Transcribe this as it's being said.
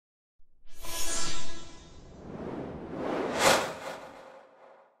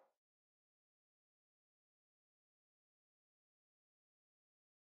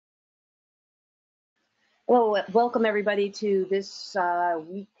Hello, welcome everybody to this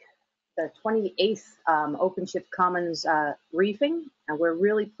week, the 28th OpenShift Commons briefing. And we're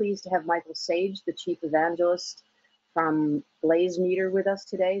really pleased to have Michael Sage, the Chief Evangelist from BlazeMeter, with us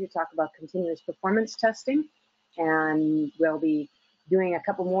today to talk about continuous performance testing. And we'll be doing a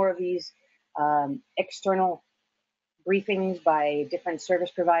couple more of these external briefings by different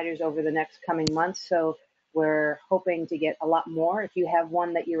service providers over the next coming months. So we're hoping to get a lot more. If you have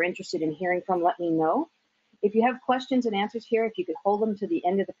one that you're interested in hearing from, let me know. If you have questions and answers here, if you could hold them to the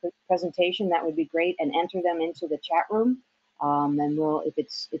end of the presentation, that would be great, and enter them into the chat room. And if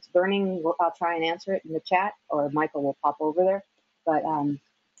it's burning, I'll try and answer it in the chat, or Michael will pop over there. But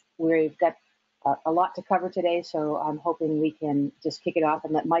we've got a lot to cover today, so I'm hoping we can just kick it off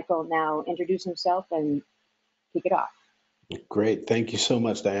and let Michael now introduce himself and kick it off. Great. Thank you so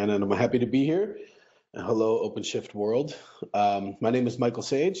much, Diana, and I'm happy to be here. Hello, OpenShift world. My name is Michael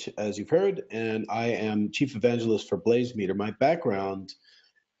Sage, as you've heard, and I am Chief Evangelist for BlazeMeter. My background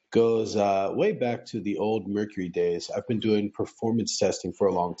goes way back to the old Mercury days. I've been doing performance testing for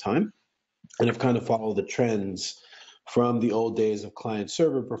a long time, and I've kind of followed the trends from the old days of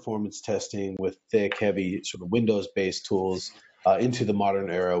client-server performance testing with thick, heavy, sort of Windows-based tools into the modern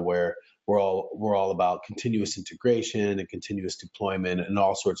era where we're all about continuous integration and continuous deployment and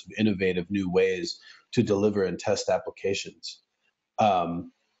all sorts of innovative new ways to deliver and test applications.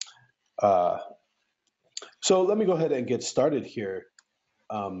 So let me go ahead and get started here.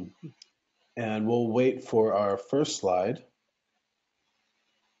 And we'll wait for our first slide.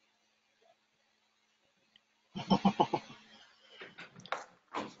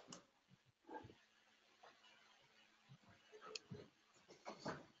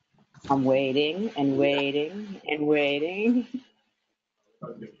 I'm waiting and waiting and waiting.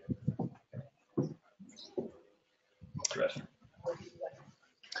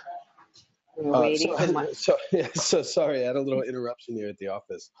 So sorry, I had a little interruption here at the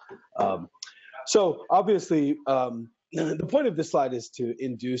office. So obviously, the point of this slide is to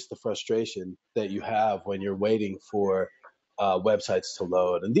induce the frustration that you have when you're waiting for websites to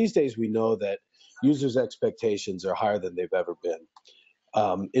load. And these days, we know that users' expectations are higher than they've ever been.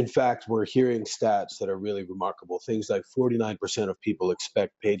 In fact, we're hearing stats that are really remarkable. Things like 49% of people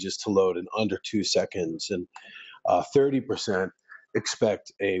expect pages to load in under 2 seconds, and 30%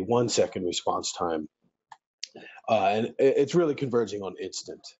 expect a 1-second response time. And it's really converging on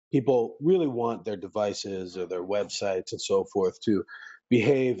instant. People really want their devices or their websites and so forth to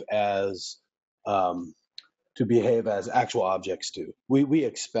behave as actual objects do. We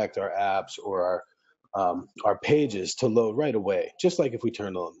expect our apps or our pages to load right away, just like if we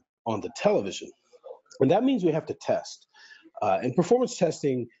turn on the television. And that means we have to test. And performance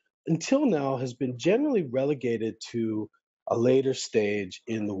testing, until now, has been generally relegated to a later stage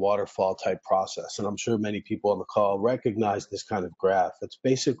in the waterfall type process. And I'm sure many people on the call recognize this kind of graph. It's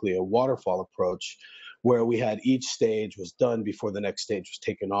basically a waterfall approach where we had each stage was done before the next stage was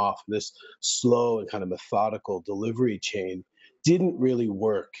taken off. This slow and kind of methodical delivery chain didn't really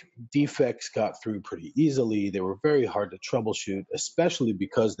work. Defects got through pretty easily. They were very hard to troubleshoot, especially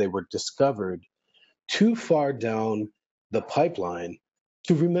because they were discovered too far down the pipeline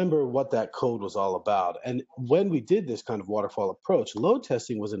to remember what that code was all about. And when we did this kind of waterfall approach, load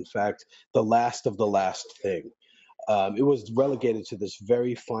testing was in fact the last of the last thing. It was relegated to this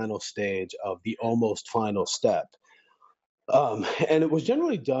very final stage of the almost final step. And it was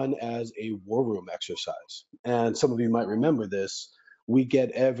generally done as a war room exercise. And some of you might remember this. We get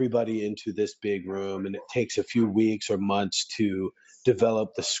everybody into this big room, and it takes a few weeks or months to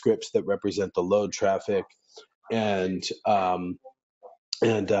develop the scripts that represent the load traffic. And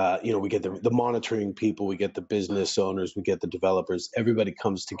we get the monitoring people, we get the business owners, we get the developers. Everybody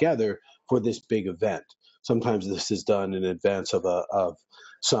comes together for this big event. Sometimes this is done in advance of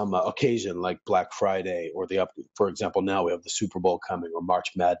some occasion like Black Friday or for example, now we have the Super Bowl coming or March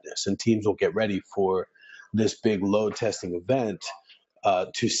Madness, and teams will get ready for this big load testing event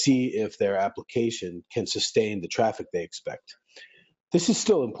to see if their application can sustain the traffic they expect. This is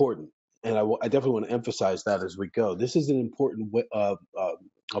still important. And I definitely want to emphasize that as we go. This is an important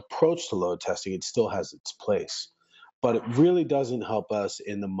approach to load testing. It still has its place, but it really doesn't help us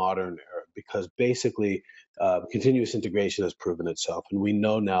in the modern era because basically continuous integration has proven itself. And we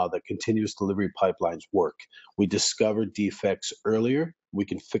know now that continuous delivery pipelines work. We discover defects earlier. We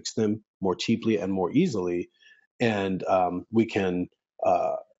can fix them more cheaply and more easily. And we can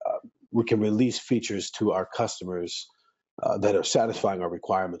release features to our customers that are satisfying our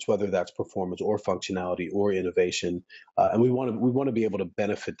requirements, whether that's performance or functionality or innovation, and we want to be able to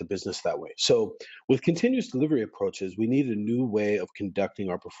benefit the business that way. So, with continuous delivery approaches, we need a new way of conducting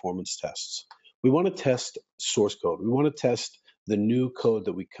our performance tests. We want to test source code. We want to test the new code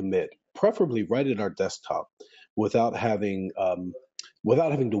that we commit, preferably right at our desktop, without having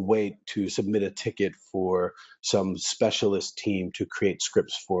to wait to submit a ticket for some specialist team to create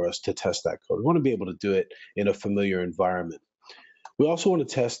scripts for us to test that code. We want to be able to do it in a familiar environment. We also want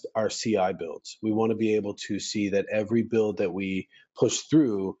to test our CI builds. We want to be able to see that every build that we push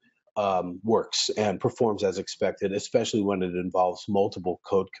through works and performs as expected, especially when it involves multiple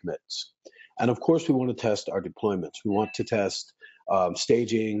code commits. And of course, we want to test our deployments. We want to test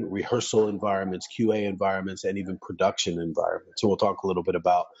staging, rehearsal environments, QA environments, and even production environments. So we'll talk a little bit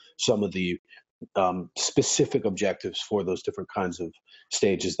about some of the specific objectives for those different kinds of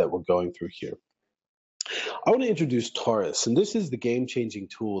stages that we're going through here. I want to introduce Taurus, and this is the game-changing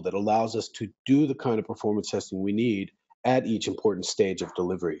tool that allows us to do the kind of performance testing we need at each important stage of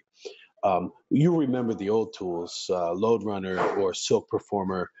delivery. You remember the old tools, Load Runner or Silk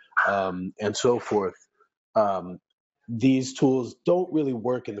Performer, and so forth. These tools don't really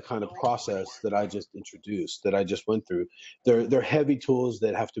work in the kind of process that I just introduced, that I just went through. They're heavy tools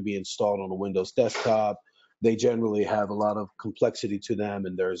that have to be installed on a Windows desktop. They generally have a lot of complexity to them,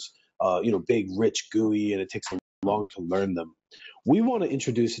 and there's big, rich GUI, and it takes long to learn them. We want to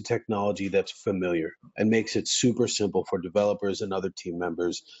introduce a technology that's familiar and makes it super simple for developers and other team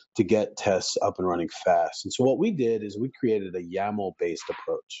members to get tests up and running fast. And so what we did is we created a YAML-based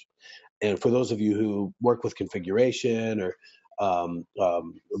approach. And for those of you who work with configuration or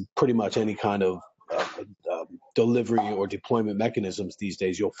pretty much any kind of delivery or deployment mechanisms these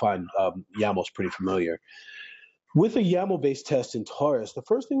days, you'll find YAML's pretty familiar. With a YAML-based test in Taurus, the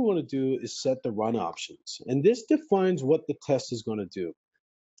first thing we want to do is set the run options. And this defines what the test is going to do.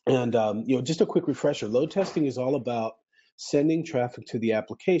 And just a quick refresher, load testing is all about sending traffic to the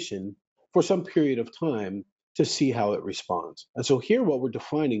application for some period of time to see how it responds. And so here what we're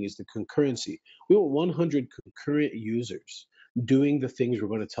defining is the concurrency. We want 100 concurrent users doing the things we're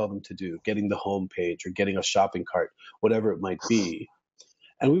going to tell them to do, getting the home page or getting a shopping cart, whatever it might be.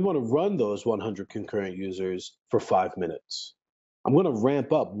 And we want to run those 100 concurrent users for 5 minutes. I'm going to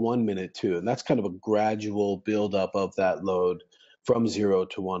ramp up 1 minute too, and that's kind of a gradual buildup of that load from 0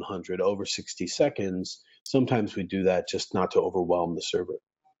 to 100 over 60 seconds. Sometimes we do that just not to overwhelm the server.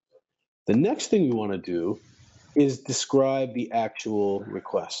 The next thing we want to do is describe the actual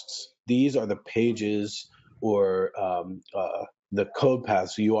requests. These are the pages or the code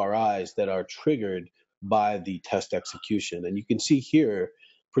paths, URIs, that are triggered by the test execution. And you can see here,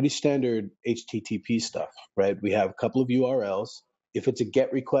 pretty standard HTTP stuff, right? We have a couple of URLs. If it's a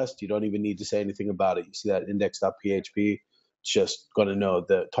GET request, you don't even need to say anything about it. You see that index.php, it's just going to know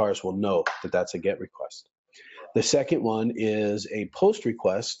that Taurus will know that that's a GET request. The second one is a POST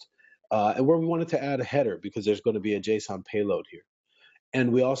request, and where we wanted to add a header because there's going to be a JSON payload here.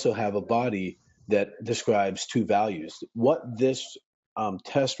 And we also have a body that describes two values. What this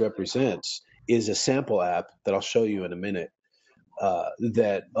test represents is a sample app that I'll show you in a minute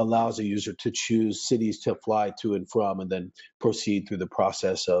that allows a user to choose cities to fly to and from and then proceed through the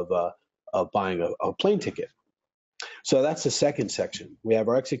process of buying a plane ticket. So that's the second section. We have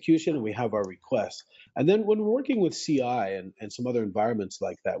our execution and we have our request. And then when we're working with CI and some other environments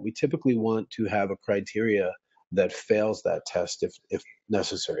like that, we typically want to have a criteria that fails that test if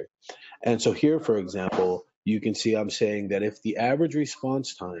necessary. And so here, for example, you can see I'm saying that if the average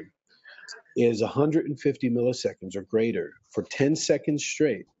response time is 150 milliseconds or greater for 10 seconds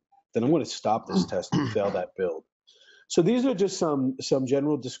straight, then I'm going to stop this test and fail that build. So these are just some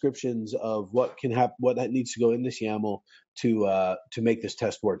general descriptions of what can happen, what that needs to go in this YAML to make this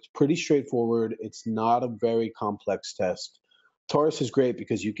test work. It's pretty straightforward. It's not a very complex test. Taurus is great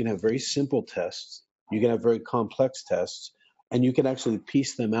because you can have very simple tests, you can have very complex tests, and you can actually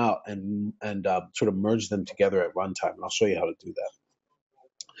piece them out and sort of merge them together at runtime. And I'll show you how to do that.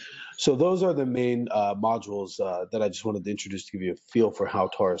 So those are the main modules that I just wanted to introduce to give you a feel for how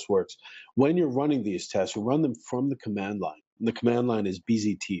Taurus works. When you're running these tests, you run them from the command line. And the command line is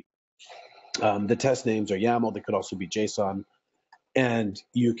BZT. The test names are YAML. They could also be JSON. And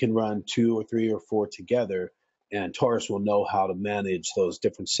you can run 2 or 3 or 4 together, and Taurus will know how to manage those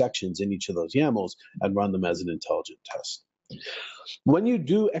different sections in each of those YAMLs and run them as an intelligent test. When you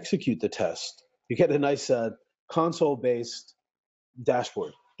do execute the test, you get a nice console-based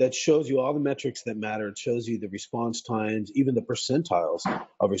dashboard that shows you all the metrics that matter. It shows you the response times, even the percentiles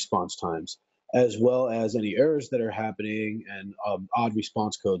of response times, as well as any errors that are happening and odd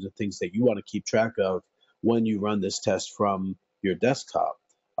response codes and things that you want to keep track of when you run this test from your desktop.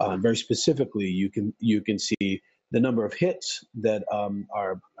 Very specifically, you can see the number of hits that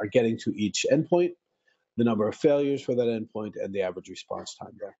are getting to each endpoint, the number of failures for that endpoint, and the average response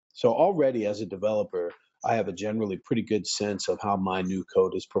time there. So already as a developer, I have a generally pretty good sense of how my new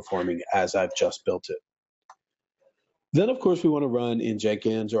code is performing as I've just built it. Then, of course, we want to run in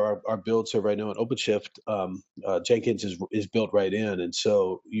Jenkins, or our build server right now in OpenShift. Jenkins is built right in, and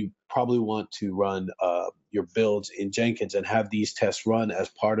so you probably want to run your builds in Jenkins and have these tests run as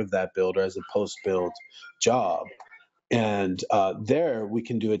part of that build or as a post-build job. And there we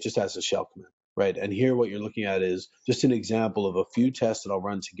can do it just as a shell command, right? And here what you're looking at is just an example of a few tests that I'll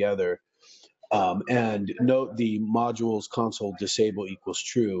run together. And note the modules console disable equals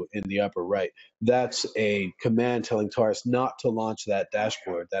true in the upper right. That's a command telling Taurus not to launch that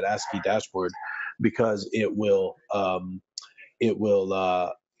dashboard, that ASCII dashboard, because it will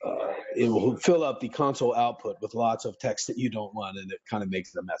fill up the console output with lots of text that you don't want, and it kind of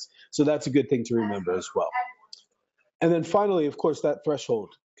makes it a mess. So that's a good thing to remember as well. And then finally, of course, that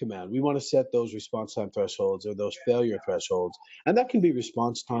threshold command. We want to set those response time thresholds or those failure thresholds. And that can be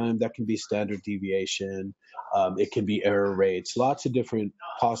response time, that can be standard deviation, it can be error rates, lots of different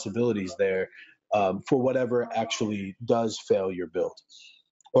possibilities there for whatever actually does fail your build,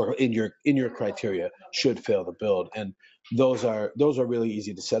 or in your criteria should fail the build. And those are really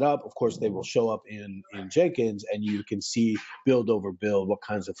easy to set up. Of course, they will show up in Jenkins, and you can see build over build what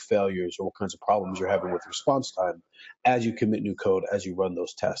kinds of failures or what kinds of problems you're having with response time as you commit new code, as you run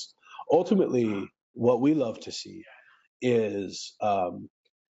those tests. Ultimately, what we love to see is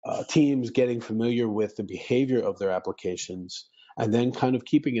teams getting familiar with the behavior of their applications, and then kind of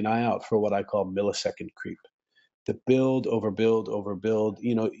keeping an eye out for what I call millisecond creep. The build over build over build.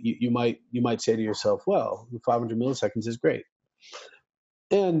 You might say to yourself, well, 500 milliseconds is great,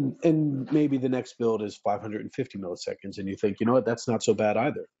 and maybe the next build is 550 milliseconds, and you think, you know what, that's not so bad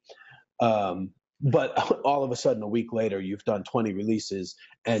either. But all of a sudden, a week later, you've done 20 releases,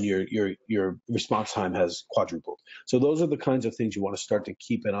 and your response time has quadrupled. So those are the kinds of things you want to start to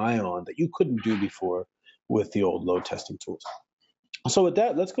keep an eye on that you couldn't do before with the old load testing tools. So with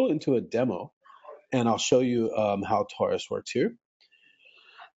that, let's go into a demo, and I'll show you how Taurus works here.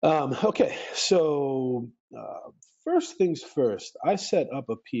 Okay, so first things first, I set up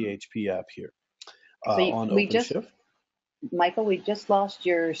a PHP app here on OpenShift. Michael, we just lost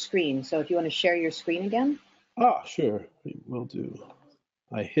your screen, so if you want to share your screen again. Sure, will do.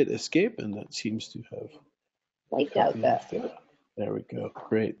 I hit escape, and that seems to have wiped out that. There we go,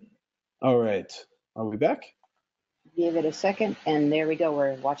 great. All right, are we back? Give it a second, and there we go.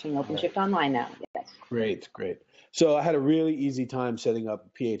 We're watching OpenShift Online now. Yes. Great. So I had a really easy time setting up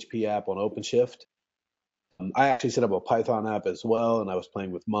a PHP app on OpenShift. I actually set up a Python app as well, and I was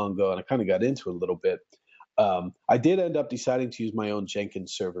playing with Mongo, and I kind of got into it a little bit. I did end up deciding to use my own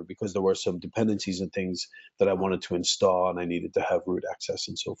Jenkins server because there were some dependencies and things that I wanted to install, and I needed to have root access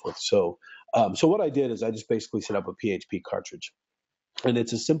and so forth. So what I did is I just basically set up a PHP cartridge, and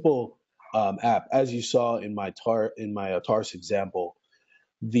it's a simple app. As you saw in my Taurus example,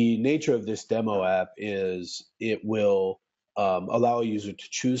 the nature of this demo app is it will allow a user to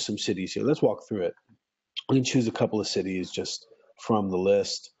choose some cities here. Let's walk through it. You can choose a couple of cities just from the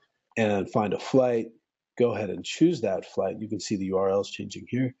list and find a flight. Go ahead and choose that flight. You can see the URLs changing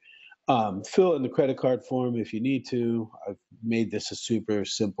here. Fill in the credit card form if you need to. I've made this a super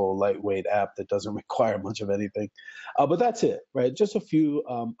simple, lightweight app that doesn't require much of anything. But that's it, right? Just a few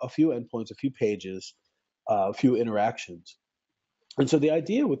endpoints, a few pages, a few interactions. And so the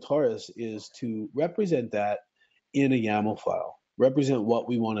idea with Taurus is to represent that in a YAML file, represent what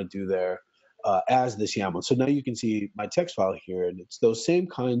we want to do there as this YAML. So now you can see my text file here, and it's those same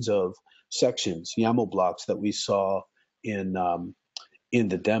kinds of sections, YAML blocks that we saw in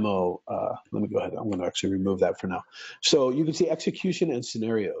the demo. Let me go ahead. I'm going to actually remove that for now. So you can see execution and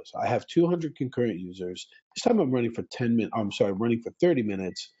scenarios. I have 200 concurrent users. This time I'm running for 10 minutes. I'm sorry, I'm running for 30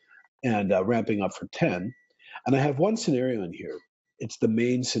 minutes and ramping up for 10. And I have one scenario in here. It's the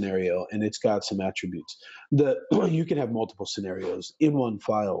main scenario, and it's got some attributes. You can have multiple scenarios in one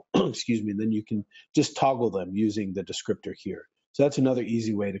file, excuse me, and then you can just toggle them using the descriptor here. So that's another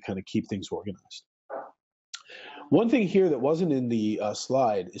easy way to kind of keep things organized. One thing here that wasn't in the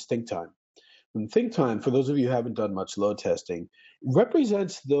slide is think time. And think time, for those of you who haven't done much load testing,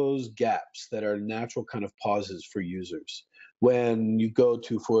 represents those gaps that are natural kind of pauses for users. When you go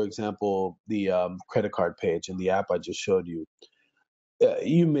to, for example, the credit card page in the app I just showed you,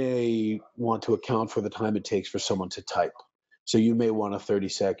 you may want to account for the time it takes for someone to type. So you may want a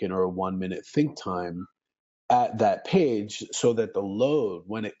 30-second or a 1-minute think time at that page so that the load,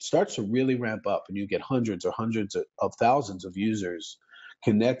 when it starts to really ramp up and you get hundreds of thousands of users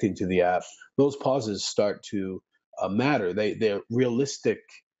connecting to the app, those pauses start to matter. They're realistic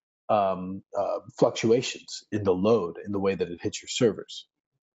fluctuations in the load in the way that it hits your servers.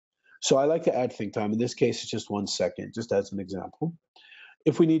 So I like to add think time. In this case, it's just 1 second, just as an example.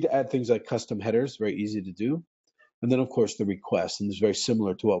 If we need to add things like custom headers, very easy to do. And then, of course, the request, and it's very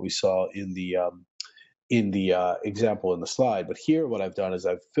similar to what we saw in the example in the slide. But here, what I've done is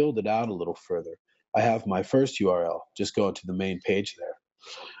I've filled it out a little further. I have my first URL, just going to the main page there.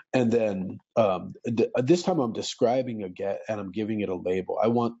 And then this time I'm describing a get and I'm giving it a label. I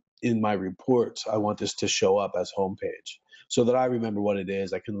want in my reports, I want this to show up as homepage so that I remember what it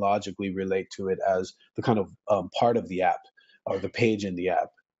is. I can logically relate to it as the kind of part of the app or the page in the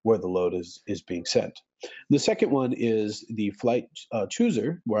app where the load is being sent. The second one is the flight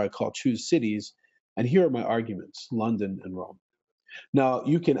chooser, where I call choose cities. And here are my arguments, London and Rome. Now,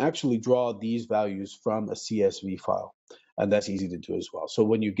 you can actually draw these values from a CSV file, and that's easy to do as well. So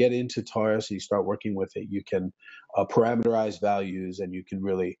when you get into Taurus and you start working with it, you can parameterize values, and you can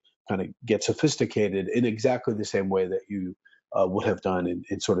really kind of get sophisticated in exactly the same way that you would have done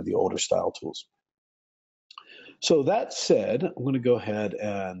in sort of the older style tools. So that said, I'm going to go ahead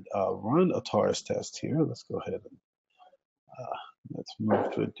and run a Taurus test here. Let's go ahead and let's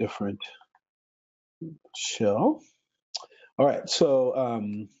move to a different shell. All right,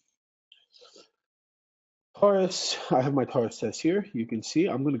 so Taurus, I have my Taurus test here. You can see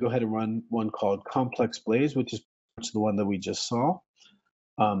I'm going to go ahead and run one called Complex Blaze, which is the one that we just saw.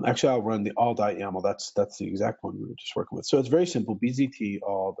 Actually, I'll run the all.yaml. That's the exact one we were just working with. So it's very simple, bzt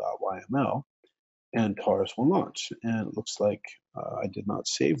all.yml, and Taurus will launch. And it looks like I did not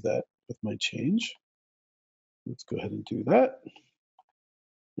save that with my change. Let's go ahead and do that.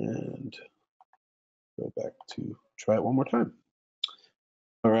 And go back to try it one more time.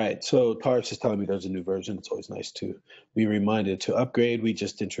 All right, so Taurus is telling me there's a new version. It's always nice to be reminded to upgrade. We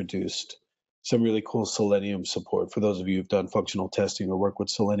just introduced some really cool Selenium support. For those of you who've done functional testing or work with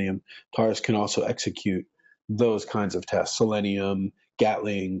Selenium, Taurus can also execute those kinds of tests. Selenium,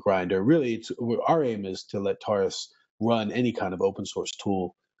 Gatling, Grinder. Really, our aim is to let Taurus run any kind of open source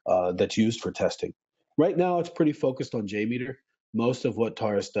tool that's used for testing. Right now, it's pretty focused on JMeter. Most of what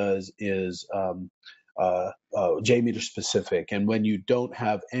Taurus does is JMeter specific. And when you don't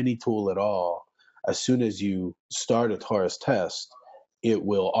have any tool at all, as soon as you start a Taurus test, it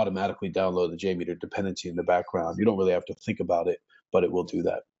will automatically download the JMeter dependency in the background. You don't really have to think about it, but it will do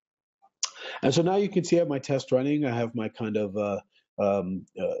that. And so now you can see I have my test running. I have my kind of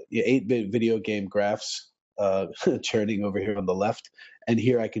 8-bit video game graphs churning over here on the left. And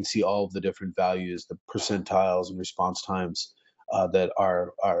here I can see all of the different values, the percentiles and response times that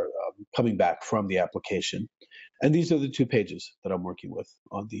are coming back from the application. And these are the 2 pages that I'm working with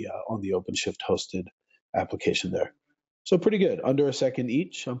on the OpenShift hosted application there. So pretty good, under a second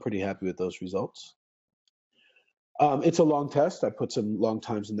each. I'm pretty happy with those results. It's a long test. I put some long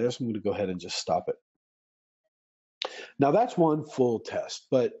times in there, so I'm going to go ahead and just stop it. Now that's one full test,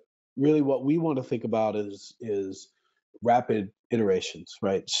 but really what we want to think about is rapid iterations,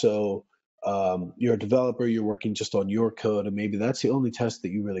 right? So you're a developer, you're working just on your code, and maybe that's the only test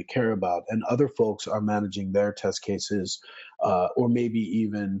that you really care about. And other folks are managing their test cases, or maybe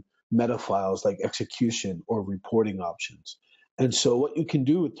even meta files like execution or reporting options. And so what you can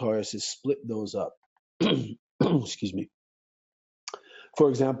do with Taurus is split those up. Excuse me. For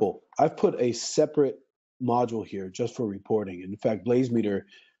example, I've put a separate module here just for reporting. In fact, BlazeMeter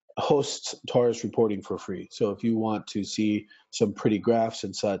hosts Taurus reporting for free. So if you want to see some pretty graphs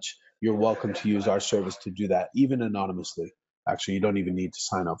and such, you're welcome to use our service to do that, even anonymously. Actually, you don't even need to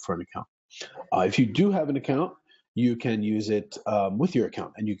sign up for an account. If you do have an account, you can use it with your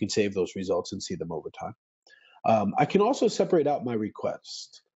account, and you can save those results and see them over time. I can also separate out my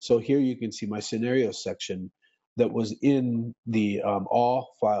request. So here you can see my scenario section that was in the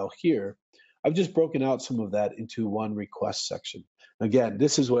all file here. I've just broken out some of that into one request section. Again,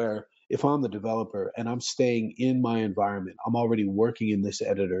 this is where if I'm the developer and I'm staying in my environment, I'm already working in this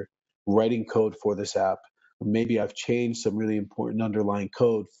editor, writing code for this app. Maybe I've changed some really important underlying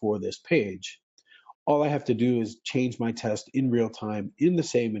code for this page. All I have to do is change my test in real time in the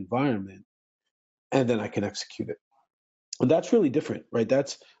same environment, and then I can execute it. And that's really different, right?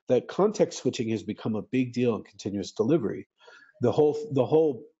 That context switching has become a big deal in continuous delivery. The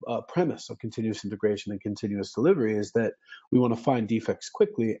whole premise of continuous integration and continuous delivery is that we want to find defects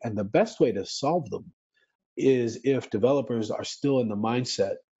quickly, and the best way to solve them is if developers are still in the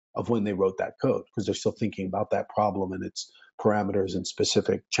mindset of when they wrote that code, because they're still thinking about that problem and its parameters and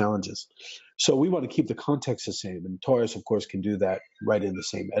specific challenges. So we want to keep the context the same, and Taurus, of course, can do that right in the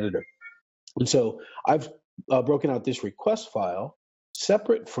same editor. And so I've broken out this request file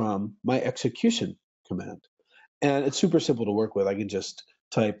separate from my execution command. And it's super simple to work with. I can just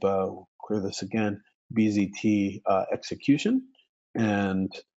type, clear this again, BZT execution.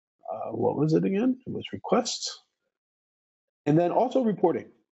 And what was it again? It was requests. And then also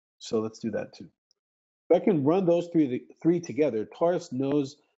reporting. So let's do that too. If I can run those three together, Taurus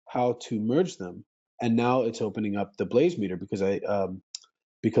knows how to merge them. And now it's opening up the BlazeMeter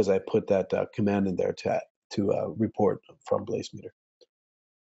because I put that command in there to report from BlazeMeter.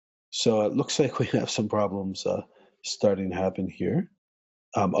 So it looks like we have some problems starting to happen here.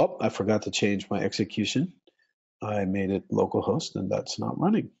 Oh, I forgot to change my execution. I made it localhost, and that's not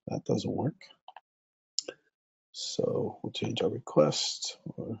running. That doesn't work. So we'll change our request.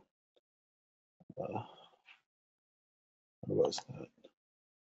 Or, what was that?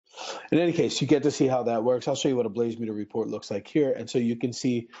 In any case, you get to see how that works. I'll show you what a BlazeMeter report looks like here. And so you can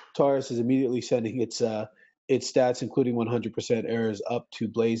see Taurus is immediately sending its stats, including 100% errors, up to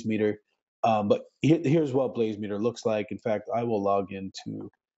BlazeMeter. But here's what BlazeMeter looks like. In fact, I will log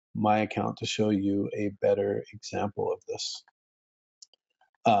into my account to show you a better example of this.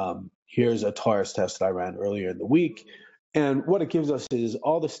 Here's a Taurus test that I ran earlier in the week. And what it gives us is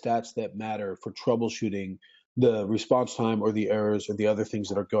all the stats that matter for troubleshooting the response time or the errors or the other things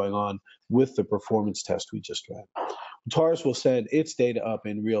that are going on with the performance test we just ran. Taurus will send its data up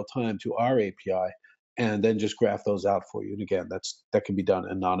in real time to our API and then just graph those out for you. And again, that can be done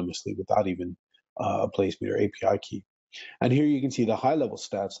anonymously without even a BlazeMeter API key. And here you can see the high-level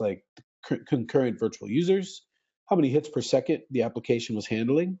stats like concurrent virtual users, how many hits per second the application was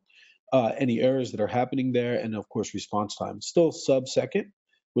handling, any errors that are happening there, and of course response time. Still sub-second,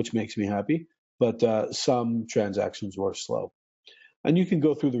 which makes me happy, but some transactions were slow. And you can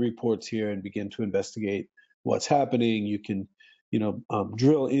go through the reports here and begin to investigate what's happening. You can,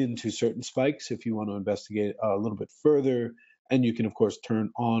 drill into certain spikes if you want to investigate a little bit further, and you can of course turn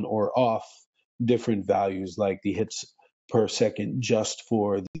on or off different values like the hits per second just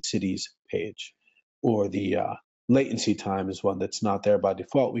for the cities page, or the latency time is one that's not there by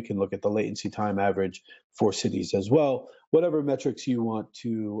default. We can look at the latency time average for cities as well. Whatever metrics you want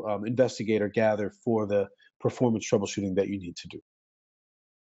to investigate or gather for the performance troubleshooting that you need to do.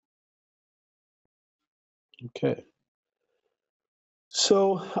 Okay.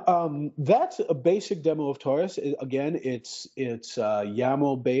 So that's a basic demo of Taurus. Again, it's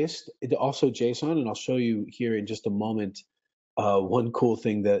YAML based. It's also JSON, and I'll show you here in just a moment one cool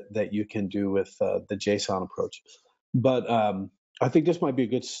thing that you can do with the JSON approach. But I think this might be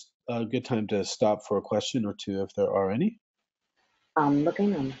a good time to stop for a question or two if there are any. I'm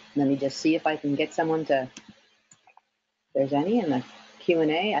looking. Let me just see if I can get someone to. If there's any in the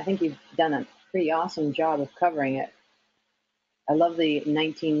Q&A. I think you've done a pretty awesome job of covering it. I love the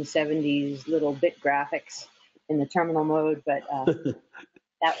 1970s little bit graphics in the terminal mode, but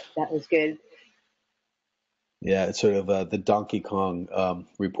that was good. Yeah, it's sort of the Donkey Kong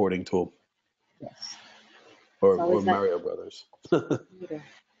reporting tool. Yes. Or Mario Brothers.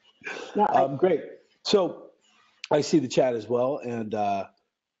 No, great. So I see the chat as well, and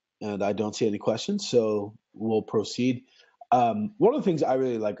I don't see any questions, so we'll proceed. One of the things I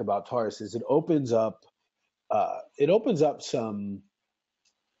really like about Taurus is it opens up some.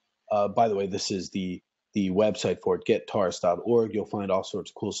 By the way, this is the website for it, gettaurus.org. You'll find all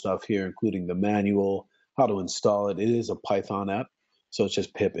sorts of cool stuff here, including the manual, how to install it. It is a Python app, so it's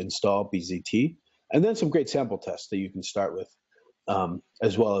just pip install BZT, and then some great sample tests that you can start with,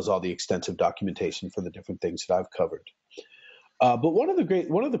 as well as all the extensive documentation for the different things that I've covered. But one of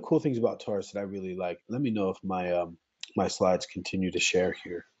the cool things about Taurus that I really like. Let me know if my slides continue to share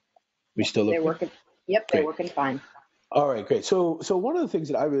here. We still they're working. Yep, they're working fine. All right, great. So one of the things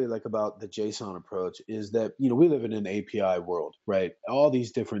that I really like about the JSON approach is that we live in an API world, right? All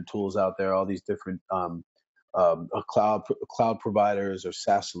these different tools out there, all these different cloud providers or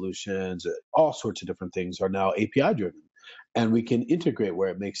SaaS solutions, all sorts of different things are now API driven, and we can integrate where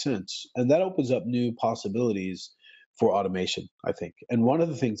it makes sense, and that opens up new possibilities for automation, I think. And one of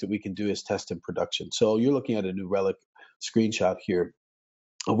the things that we can do is test in production. So you're looking at a New Relic screenshot here.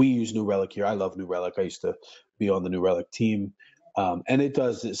 We use New Relic here. I love New Relic. I used to be on the New Relic team, and it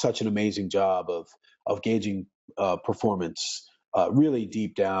does such an amazing job of gauging performance really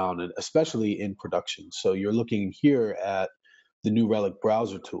deep down, and especially in production. So you're looking here at the New Relic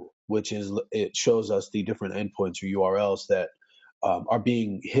browser tool, it shows us the different endpoints or URLs that are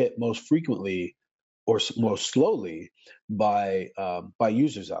being hit most frequently or most slowly by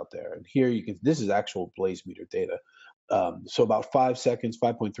users out there. And here this is actual BlazeMeter data. So about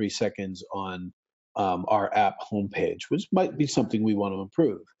 5.3 seconds on our app homepage, which might be something we want to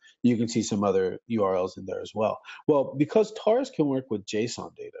improve. You can see some other URLs in there as well. Well, because Taurus can work with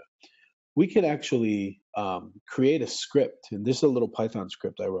JSON data, we can actually create a script, and this is a little Python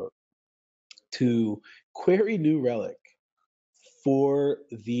script I wrote, to query New Relic for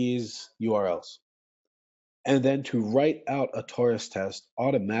these URLs, and then to write out a Taurus test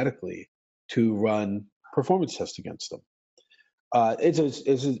automatically to run performance tests against them.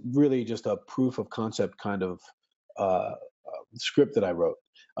 It's really just a proof of concept kind of script that I wrote.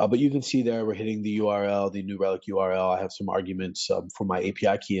 But you can see there we're hitting the URL, the New Relic URL. I have some arguments for my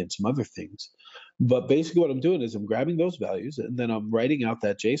API key and some other things. But basically what I'm doing is I'm grabbing those values and then I'm writing out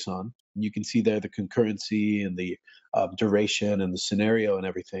that JSON. You can see there the concurrency and the duration and the scenario and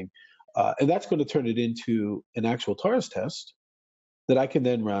everything. And that's going to turn it into an actual Taurus test that I can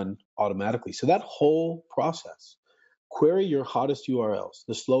then run automatically. So that whole process, query your hottest URLs,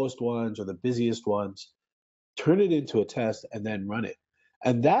 the slowest ones or the busiest ones, turn it into a test, and then run it.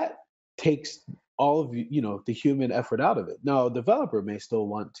 And that takes all of the human effort out of it. Now, a developer may still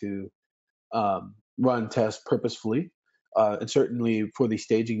want to run tests purposefully, and certainly for these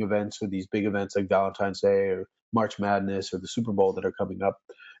staging events or these big events like Valentine's Day or March Madness or the Super Bowl that are coming up,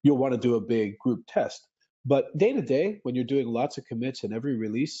 you'll want to do a big group test. But day to day, when you're doing lots of commits in every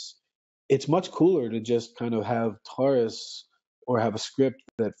release, it's much cooler to just kind of have Taurus or have a script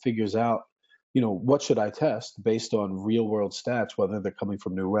that figures out, what should I test based on real world stats, whether they're coming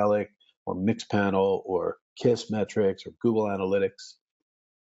from New Relic or Mixpanel or KISS metrics or Google Analytics,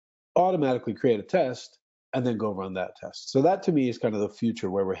 automatically create a test and then go run that test. So that to me is kind of the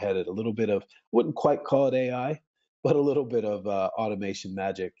future where we're headed. A little bit of, wouldn't quite call it AI, but a little bit of automation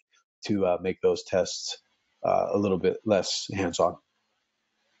magic to make those tests a little bit less hands-on.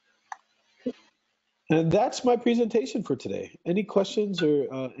 And that's my presentation for today. Any questions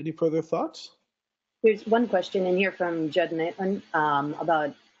or any further thoughts? There's one question in here from Judd Maitland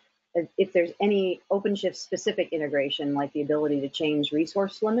about if there's any OpenShift specific integration, like the ability to change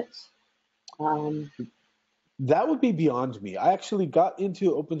resource limits. That would be beyond me. I actually got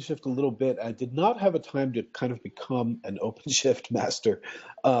into OpenShift a little bit. I did not have a time to kind of become an OpenShift master.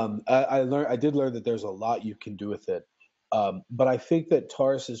 I did learn that there's a lot you can do with it. But I think that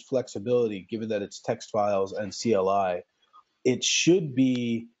Taurus's flexibility, given that it's text files and CLI, it should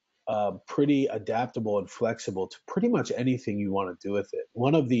be pretty adaptable and flexible to pretty much anything you want to do with it.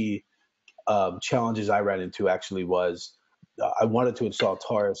 One of the challenges I ran into actually was I wanted to install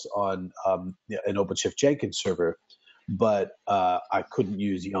Taurus on an OpenShift Jenkins server, but I couldn't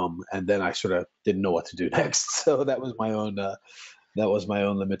use Yum, and then I sort of didn't know what to do next. So that was my own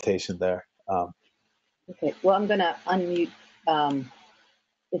limitation there. Okay, well, I'm going to unmute.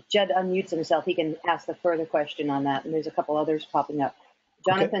 If Judd unmutes himself, he can ask the further question on that. And there's a couple others popping up.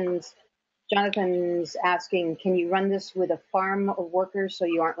 Jonathan's asking, can you run this with a farm of workers so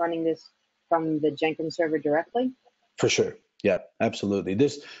you aren't running this from the Jenkins server directly? For sure. Yeah, absolutely.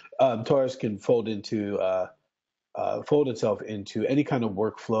 This Taurus can fold itself into any kind of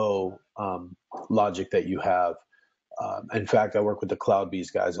workflow logic that you have. In fact, I work with the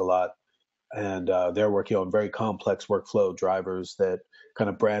CloudBees guys a lot, and they're working on very complex workflow drivers that kind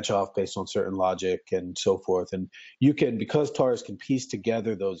of branch off based on certain logic and so forth. And you can, because Taurus can piece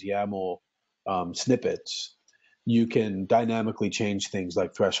together those YAML snippets, you can dynamically change things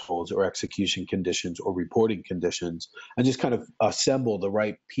like thresholds or execution conditions or reporting conditions and just kind of assemble the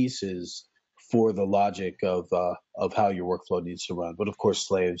right pieces for the logic of how your workflow needs to run. But of course,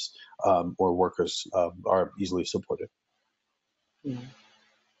 slaves or workers are easily supported. Yeah.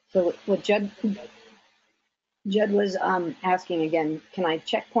 So what Judd was asking again, can I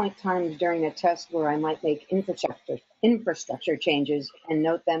checkpoint times during a test where I might make infrastructure changes and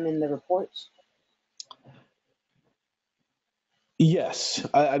note them in the reports? Yes,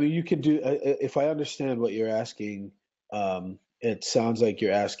 I mean you can do. If I understand what you're asking, it sounds like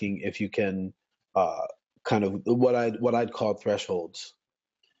you're asking if you can kind of what I'd call thresholds,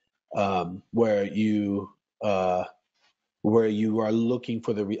 where you are looking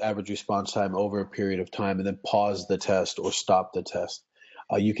for the average response time over a period of time and then pause the test or stop the test.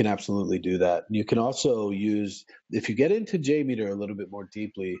 You can absolutely do that. You can also use, if you get into JMeter a little bit more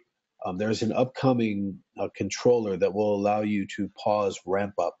deeply, there's an upcoming controller that will allow you to pause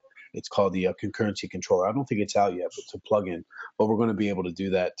ramp up. It's called the concurrency controller. I don't think it's out yet, but it's a plugin. But we're going to be able to do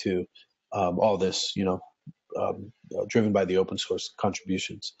that too. All this, driven by the open source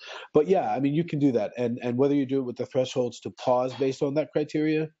contributions. But yeah, I mean, you can do that. And whether you do it with the thresholds to pause based on that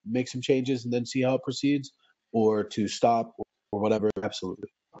criteria, make some changes and then see how it proceeds, or to stop or whatever, absolutely.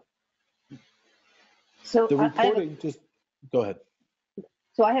 So the reporting, just go ahead.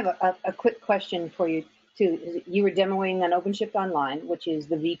 So I have a quick question for you too. You were demoing an OpenShift Online, which is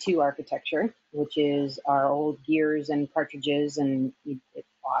the V2 architecture, which is our old gears and cartridges and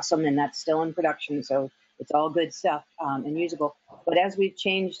awesome, and that's still in production, so it's all good stuff and usable. But as we've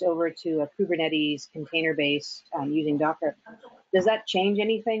changed over to a Kubernetes container-based using Docker, does that change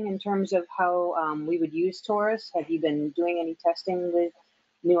anything in terms of how we would use Taurus? Have you been doing any testing with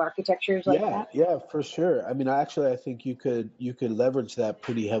new architectures like that? Yeah, for sure. I mean, I think you could leverage that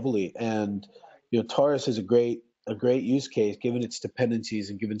pretty heavily, and Taurus is a great use case given its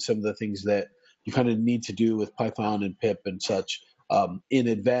dependencies and given some of the things that you kind of need to do with Python and pip and such in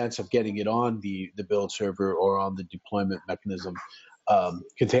advance of getting it on the build server or on the deployment mechanism.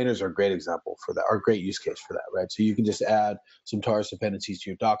 Containers are a great example for that, or a great use case for that, right? So you can just add some Taurus dependencies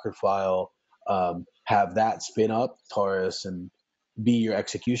to your Docker file, have that spin up Taurus and be your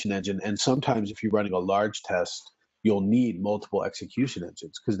execution engine. And sometimes if you're running a large test, you'll need multiple execution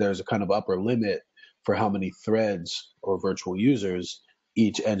engines because there's a kind of upper limit for how many threads or virtual users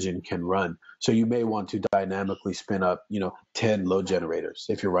each engine can run. So you may want to dynamically spin up, 10 load generators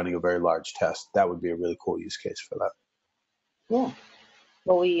if you're running a very large test. That would be a really cool use case for that. Yeah.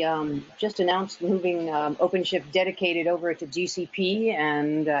 Well, we just announced moving OpenShift dedicated over to GCP,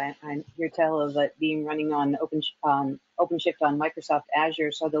 and I hear tell of it being running on OpenShift on Microsoft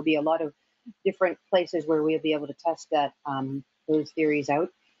Azure. So there'll be a lot of different places where we'll be able to test that those theories out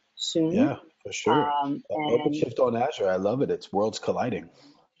soon. Yeah, for sure. OpenShift on Azure, I love it. It's worlds colliding.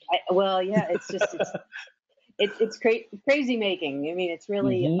 It's just it's crazy making. I mean, it's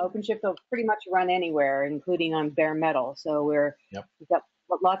really OpenShift will pretty much run anywhere, including on bare metal. So we've got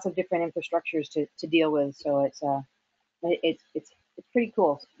lots of different infrastructures to deal with. So it's pretty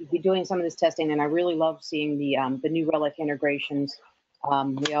cool to be doing some of this testing, and I really love seeing the New Relic integrations.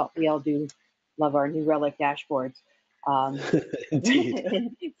 We all do love our New Relic dashboards.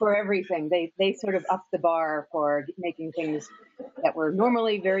 For everything, they sort of up the bar for making things that were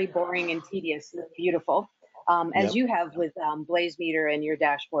normally very boring and tedious beautiful. As you have with BlazeMeter and your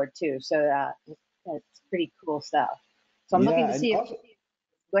dashboard too. So it's pretty cool stuff. So I'm looking to see if.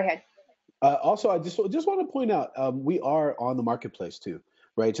 Go ahead. Also, I just want to point out we are on the marketplace too,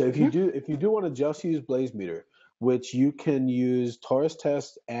 right? So if you do want to just use BlazeMeter, which you can use Taurus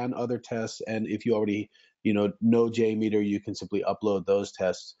tests and other tests, and if you already know JMeter, you can simply upload those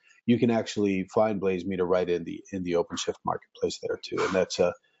tests. You can actually find BlazeMeter right in the OpenShift marketplace there too, and that's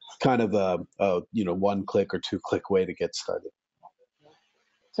a kind of a one click or two click way to get started.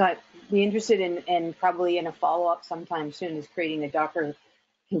 So I'd be interested in probably in a follow up sometime soon is creating a Docker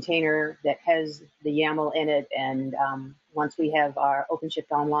container that has the YAML in it, and once we have our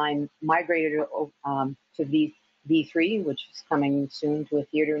OpenShift Online migrated to V3, which is coming soon to a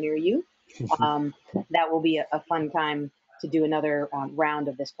theater near you, that will be a fun time to do another round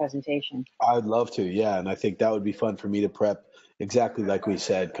of this presentation. I'd love to, yeah, and I think that would be fun for me to prep exactly like we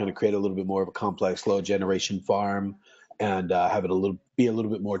said, kind of create a little bit more of a complex load generation farm and have it be a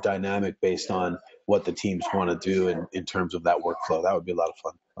little bit more dynamic based on what the teams want to do in terms of that workflow. That would be a lot of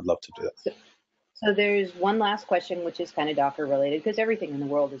fun. I'd love to do that. So there's one last question, which is kind of Docker related, because everything in the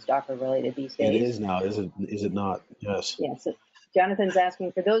world is Docker related these days. It is now, is it not? Yes. Yeah, so Jonathan's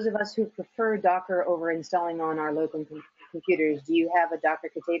asking, for those of us who prefer Docker over installing on our local computers, do you have a Docker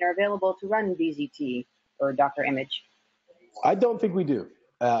container available to run BZT or Docker image? I don't think we do.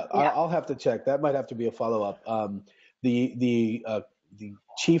 I'll have to check. That might have to be a follow-up. The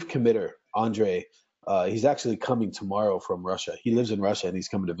chief committer, Andre, he's actually coming tomorrow from Russia. He lives in Russia, and he's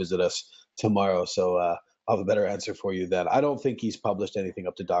coming to visit us tomorrow. So I'll have a better answer for you then. I don't think he's published anything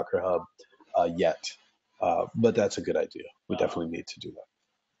up to Docker Hub yet, but that's a good idea. We definitely need to do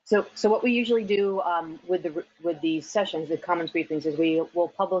that. So what we usually do with these sessions, the Commons briefings, is we will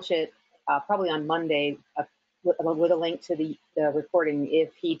publish it probably on Monday with a link to the recording.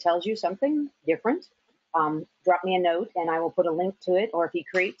 If he tells you something different, drop me a note and I will put a link to it. Or if he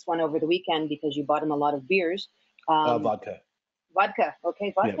creates one over the weekend because you bought him a lot of beers. Vodka.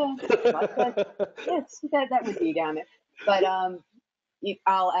 Okay, vodka. Yeah. Vodka. Yes, that would be down there. But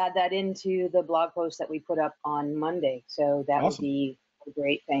I'll add that into the blog post that we put up on Monday. So that would be a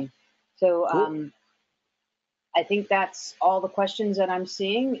great thing. So cool. I think that's all the questions that I'm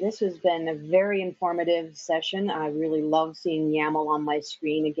seeing. This has been a very informative session. I really love seeing YAML on my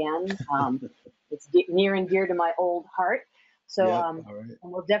screen again. It's near and dear to my old heart. So and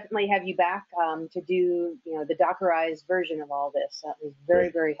we'll definitely have you back to do the Dockerized version of all this. That was very,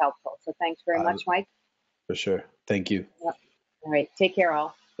 very helpful. So thanks very much, Mike. For sure. Thank you. Yep. All right. Take care,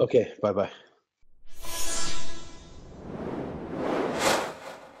 all. Okay. Bye-bye.